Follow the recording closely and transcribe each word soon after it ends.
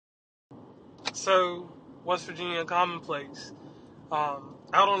So, West Virginia Commonplace. Out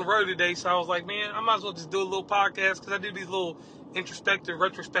on the road today, so I was like, man, I might as well just do a little podcast because I do these little introspective,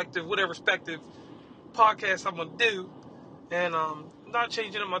 retrospective, whatever respective podcasts I'm going to do. And not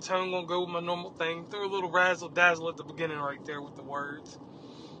changing up my tone, going to go with my normal thing. Threw a little razzle dazzle at the beginning right there with the words.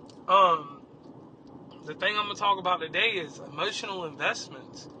 The thing I'm going to talk about today is emotional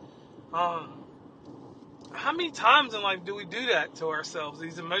investments. How many times in life do we do that to ourselves?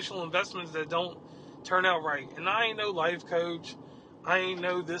 These emotional investments that don't turn out right. And I ain't no life coach. I ain't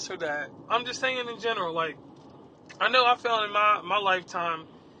know this or that. I'm just saying in general, like, I know I found in my lifetime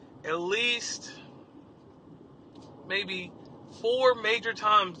at least maybe 4 major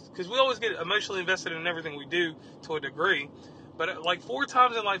times, because we always get emotionally invested in everything we do to a degree, but like 4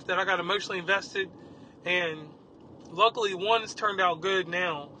 times in life that I got emotionally invested, and luckily one's turned out good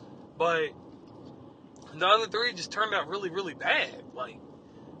now, but the other 3 just turned out really, really bad. Like,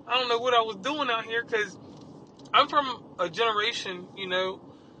 I don't know what I was doing out here, because I'm from a generation, I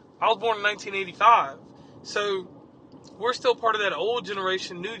was born in 1985, so we're still part of that old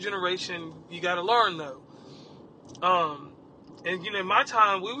generation, new generation. You got to learn though. And my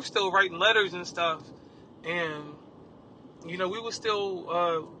time, we were still writing letters and stuff, and we were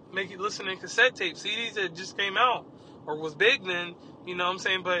still listening to cassette tapes, CDs that just came out or was big then. You know what I'm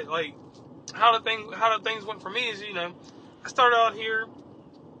saying? But like how the things went for me is, I started out here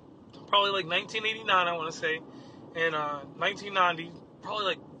probably like 1989, I want to say, and 1990, probably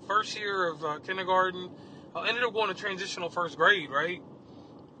like first year of kindergarten. I ended up going to transitional first grade, right?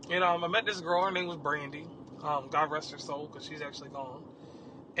 And I met this girl. Her name was Brandy. God rest her soul, because she's actually gone.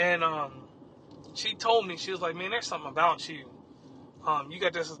 And she told me, she was like, "Man, there's something about you. You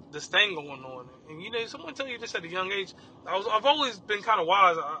got this thing going on." And someone tell you this at a young age. I've always been kind of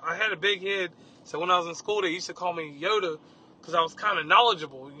wise. I had a big head, so when I was in school, they used to call me Yoda because I was kind of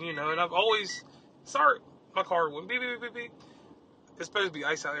knowledgeable, And I've always, sorry, my car went beep beep beep beep. It's supposed to be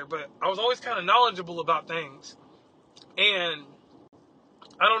ice out here, but I was always kind of knowledgeable about things. And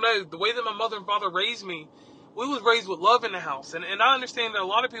I don't know, the way that my mother and father raised me, we was raised with love in the house. And I understand that a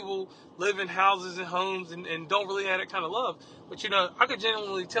lot of people live in houses and homes and don't really have that kind of love. But, I could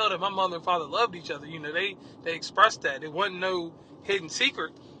genuinely tell that my mother and father loved each other. They expressed that. It wasn't no hidden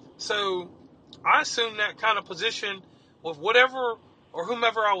secret. So I assumed that kind of position with whatever or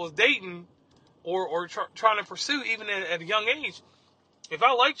whomever I was dating or trying to pursue, even at a young age. If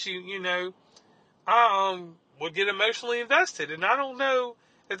I liked you, I would get emotionally invested. And I don't know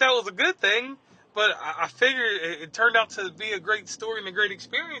if that was a good thing, but I figured it turned out to be a great story and a great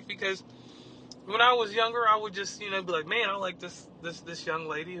experience, because when I was younger, I would just, be like, man, I like this young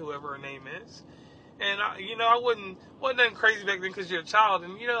lady, whoever her name is. And, I wasn't nothing crazy back then because you're a child.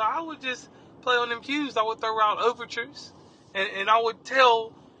 And, I would just play on them cues. I would throw out overtures. And I would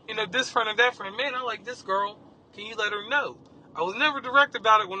tell, this friend or that friend, man, I like this girl. Can you let her know? I was never direct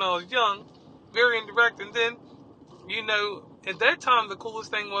about it when I was young. Very indirect. And then, at that time, the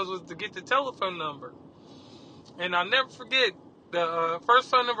coolest thing was to get the telephone number. And I'll never forget the first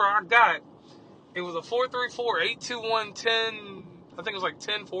phone number I got. It was a 434-821-10, I think it was like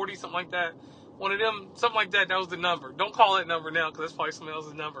 1040, something like that. One of them, something like that, that was the number. Don't call that number now, because that's probably somebody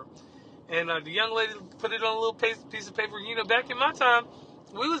else's number. And the young lady put it on a little piece of paper. Back in my time,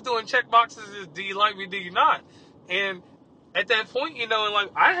 we was doing check boxes as, do you like me, do you not? And at that point, and like,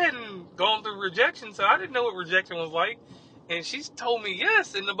 I hadn't gone through rejection, so I didn't know what rejection was like. And she told me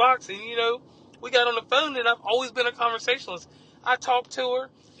yes in the box, and we got on the phone, and I've always been a conversationalist. I talked to her,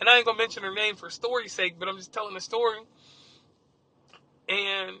 and I ain't gonna mention her name for story's sake, but I'm just telling the story.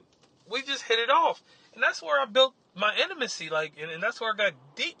 And we just hit it off, and that's where I built my intimacy, and that's where I got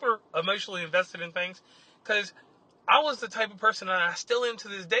deeper emotionally invested in things, because I was the type of person, and I still am to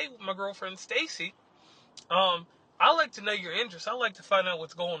this day with my girlfriend Stacy. I like to know your interests. I like to find out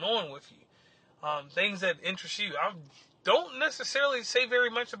what's going on with you, things that interest you. I don't necessarily say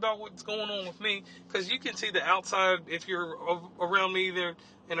very much about what's going on with me, because you can see the outside if you're around me either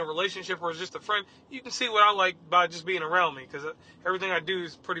in a relationship or as just a friend. You can see what I like by just being around me, because everything I do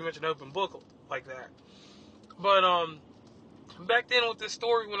is pretty much an open book like that. But back then with this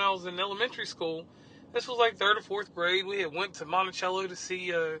story, when I was in elementary school, this was like 3rd or 4th grade. We had went to Monticello to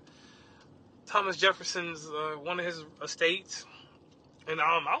see Thomas Jefferson's one of his estates, and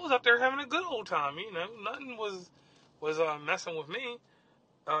I was up there having a good old time. Nothing was messing with me.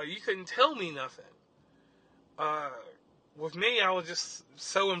 You couldn't tell me nothing. With me, I was just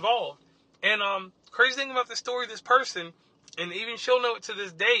so involved. And crazy thing about this story, this person, and even she'll know it to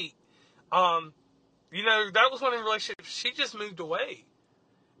this date, that was one of the relationships. She just moved away.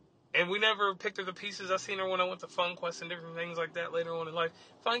 And we never picked up the pieces. I seen her when I went to Fun Quest and different things like that later on in life.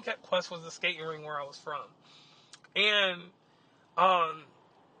 Fun Quest was the skating ring where I was from. And I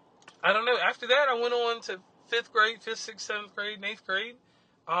don't know. After that, I went on to 5th grade, 5th, 6th, 7th grade, and 8th grade.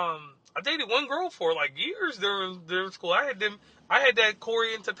 I dated one girl for like years during school. I had that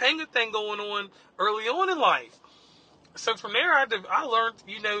Corey and Topanga thing going on early on in life. So from there, I learned,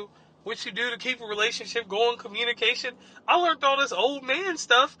 what you do to keep a relationship going, communication. I learned all this old man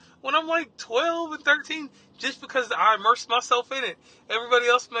stuff when I'm like 12 and 13, just because I immersed myself in it. Everybody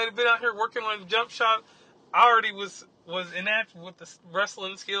else might have been out here working on the jump shot. I already was enact with the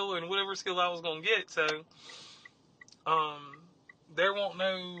wrestling skill and whatever skill I was going to get. So, there won't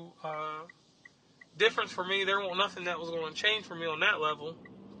no difference for me. There won't nothing that was going to change for me on that level.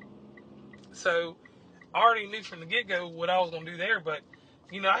 So, I already knew from the get-go what I was going to do there, but,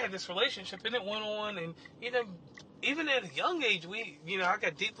 I had this relationship and it went on, and, even at a young age, I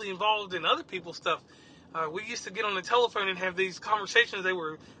got deeply involved in other people's stuff. We used to get on the telephone and have these conversations.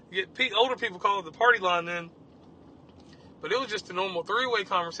 Older people call it the party line then, but it was just a normal three-way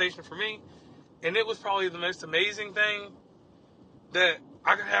conversation for me, and it was probably the most amazing thing that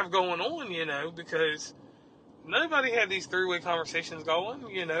I could have going on, because nobody had these three-way conversations going,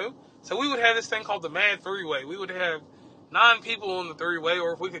 So we would have this thing called the Mad Three-Way. We would have 9 people on the three-way,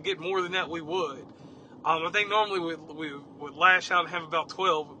 or if we could get more than that, we would. I think normally we would lash out and have about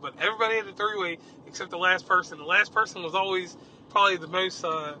 12, but everybody had a three-way except the last person. The last person was always probably the most,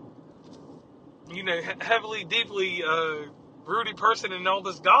 heavily, deeply broody person in all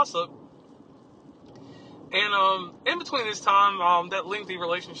this gossip. And in between this time, that lengthy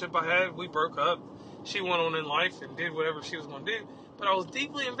relationship I had, we broke up. She went on in life and did whatever she was going to do. But I was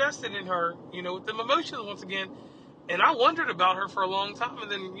deeply invested in her, with them emotions once again. And I wondered about her for a long time.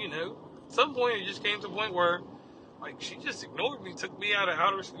 And then, at some point it just came to a point where, she just ignored me, took me out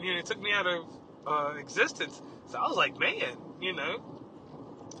of existence. So I was like, man, And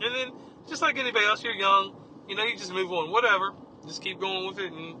then, just like anybody else, you're young, you just move on, whatever. Just keep going with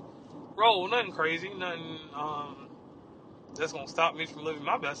it and roll. Nothing crazy, nothing that's going to stop me from living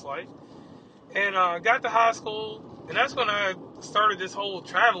my best life. And got to high school, and that's when I started this whole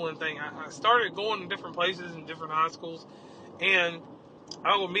traveling thing. I started going to different places in different high schools, and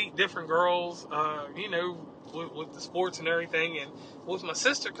I would meet different girls, with the sports and everything, and with my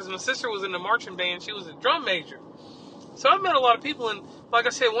sister, because my sister was in the marching band. She was a drum major. So I met a lot of people, and like I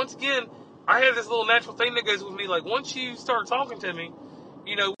said, once again, I have this little natural thing that goes with me. Like, once you start talking to me,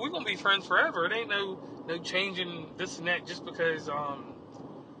 we're going to be friends forever. It ain't no changing this and that just because,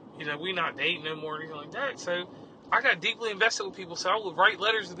 we not dating no more or anything like that. So I got deeply invested with people. So I would write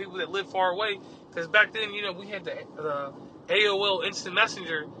letters to people that lived far away, because back then, we had the AOL Instant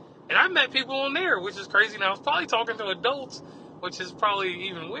Messenger, and I met people on there, which is crazy. Now, I was probably talking to adults, which is probably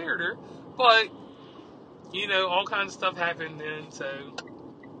even weirder, but, all kinds of stuff happened then, so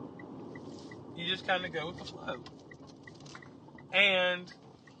you just kind of go with the flow. And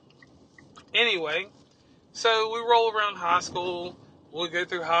anyway, so we roll around high school, we go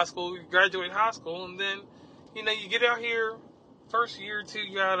through high school, we graduate high school, and then, you get out here, first year or two,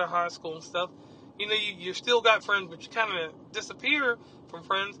 you're out of high school and stuff, you still got friends, but you kind of disappear from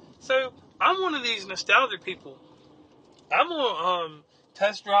friends. So I'm one of these nostalgic people. I'm going to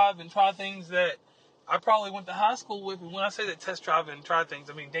test drive and try things that I probably went to high school with. And when I say that test drive and try things,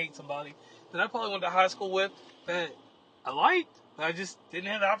 I mean date somebody that I probably went to high school with that I liked, but I just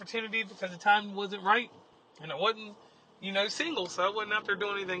didn't have the opportunity because the time wasn't right. And I wasn't, single, so I wasn't out there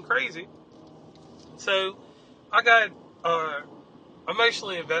doing anything crazy. So I got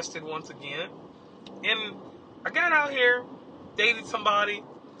emotionally invested once again. And I got out here, dated somebody.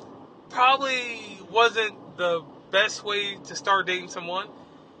 Probably wasn't the best way to start dating someone.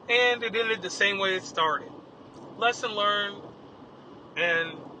 And it ended the same way it started. Lesson learned.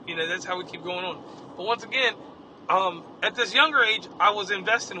 And, that's how we keep going on. But once again, at this younger age, I was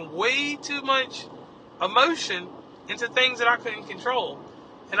investing way too much emotion into things that I couldn't control.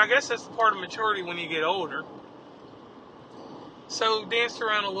 And I guess that's the part of maturity when you get older. So, danced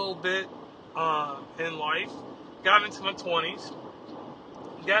around a little bit in life. Got into my 20s.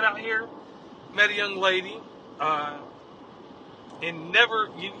 Got out here. Met a young lady. And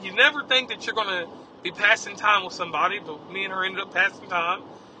you never think that you're going to be passing time with somebody. But me and her ended up passing time.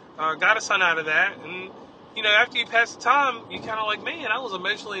 Got a son out of that. And, after you pass the time, you kind of like, man, I was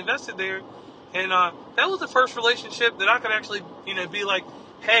emotionally invested there. And that was the first relationship that I could actually, be like,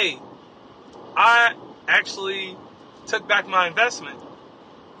 hey, I actually took back my investment.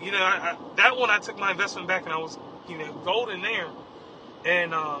 That one I took my investment back, and I was, golden there.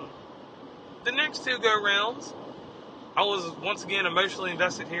 And the next 2 go-rounds, I was once again emotionally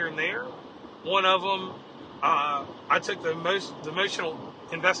invested here and there. One of them, I took the emotional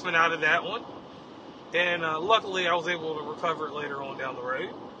investment out of that one, and luckily I was able to recover it later on down the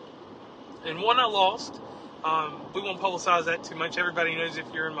road. And one I lost. We won't publicize that too much. Everybody knows, if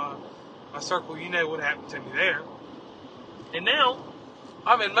you're in my circle, you know what happened to me there. And now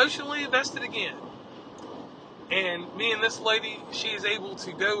I'm emotionally invested again. And me and this lady, she is able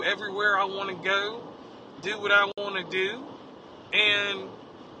to go everywhere I want to go, do what I want to do, and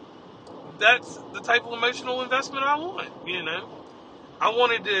that's the type of emotional investment I want. I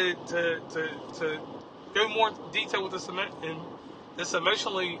wanted to go more into detail with this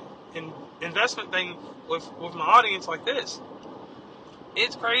emotionally investment thing with my audience like this.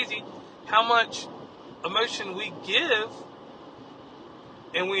 It's crazy how much emotion we give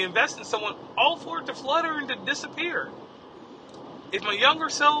and we invest in someone, all for it to flutter and to disappear. If my younger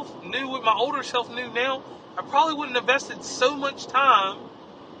self knew what my older self knew now, I probably wouldn't have invested so much time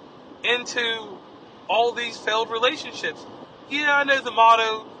into all these failed relationships. Yeah, I know the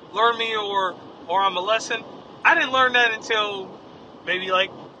motto, learn me or I'm a lesson. I didn't learn that until maybe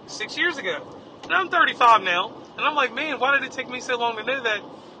like 6 years ago. And I'm 35 now, and I'm like, man, why did it take me so long to know that?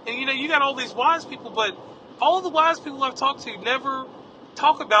 And you got all these wise people, but all the wise people I've talked to never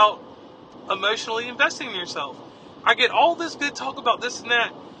talk about emotionally investing in yourself. I get all this good talk about this and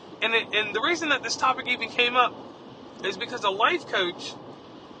that, and the reason that this topic even came up is because a life coach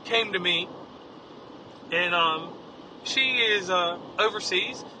came to me, and she is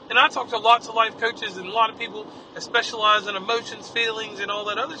overseas, and I talk to lots of life coaches and a lot of people that specialize in emotions, feelings, and all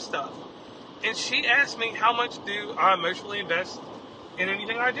that other stuff. And she asked me, how much do I emotionally invest in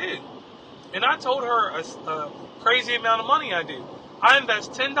anything I do? And I told her a crazy amount of money I do. I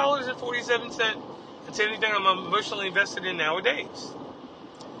invest $10.47 into anything I'm emotionally invested in nowadays.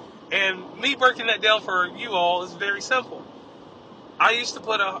 And me breaking that down for you all is very simple. I used to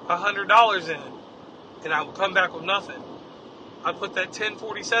put $100 in, and I would come back with nothing. I put that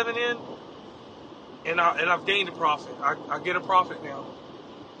 $10.47 in, and I've gained a profit. I get a profit now.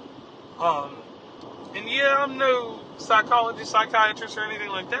 And yeah, I'm no psychologist, psychiatrist, or anything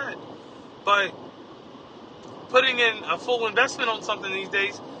like that, but putting in a full investment on something these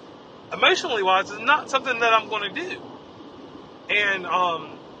days, emotionally wise, is not something that I'm going to do. And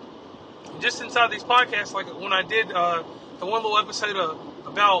just inside these podcasts, like when I did the one little episode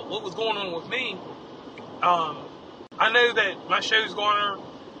about what was going on with me, I know that my show's garner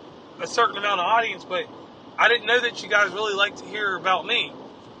a certain amount of audience, but I didn't know that you guys really like to hear about me.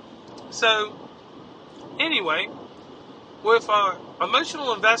 So anyway, with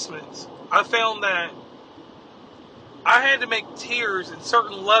emotional investments, I found that I had to make tiers and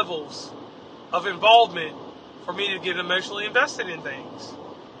certain levels of involvement for me to get emotionally invested in things.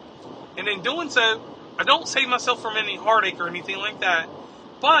 And in doing so, I don't save myself from any heartache or anything like that,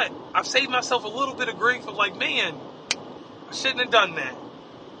 but I've saved myself a little bit of grief of like, man, I shouldn't have done that.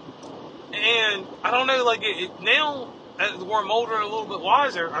 And I don't know, like now, where I'm older and a little bit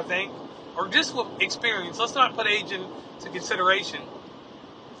wiser, I think, or just with experience, let's not put age into consideration.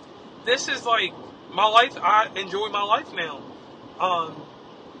 This is like my life. I enjoy my life now.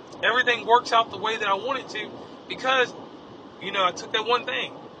 Everything works out the way that I want it to because, I took that one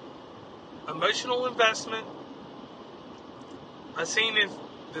thing. Emotional investment. I seen if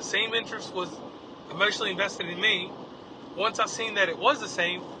the same interest was emotionally invested in me. Once I seen that it was the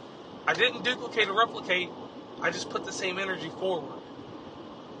same, I didn't duplicate or replicate. I just put the same energy forward.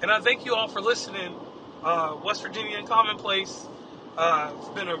 And I thank you all for listening. West Virginia and Commonplace. It's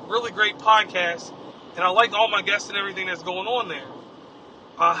been a really great podcast. And I like all my guests and everything that's going on there.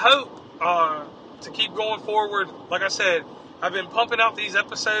 I hope to keep going forward. Like I said, I've been pumping out these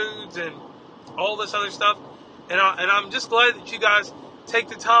episodes and all this other stuff. And I'm just glad that you guys take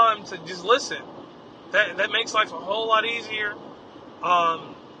the time to just listen. That makes life a whole lot easier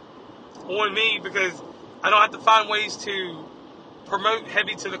on me, because I don't have to find ways to promote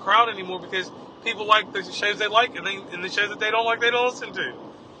heavy to the crowd anymore, because people like the shows they like, and the shows that they don't like, they don't listen to.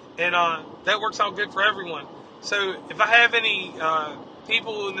 And that works out good for everyone. So if I have any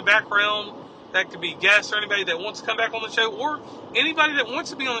people in the background that could be guests or anybody that wants to come back on the show, or anybody that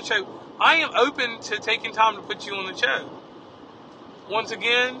wants to be on the show, I am open to taking time to put you on the show. Once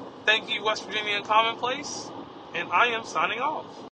again, thank you, West Virginia and Commonplace, and I am signing off.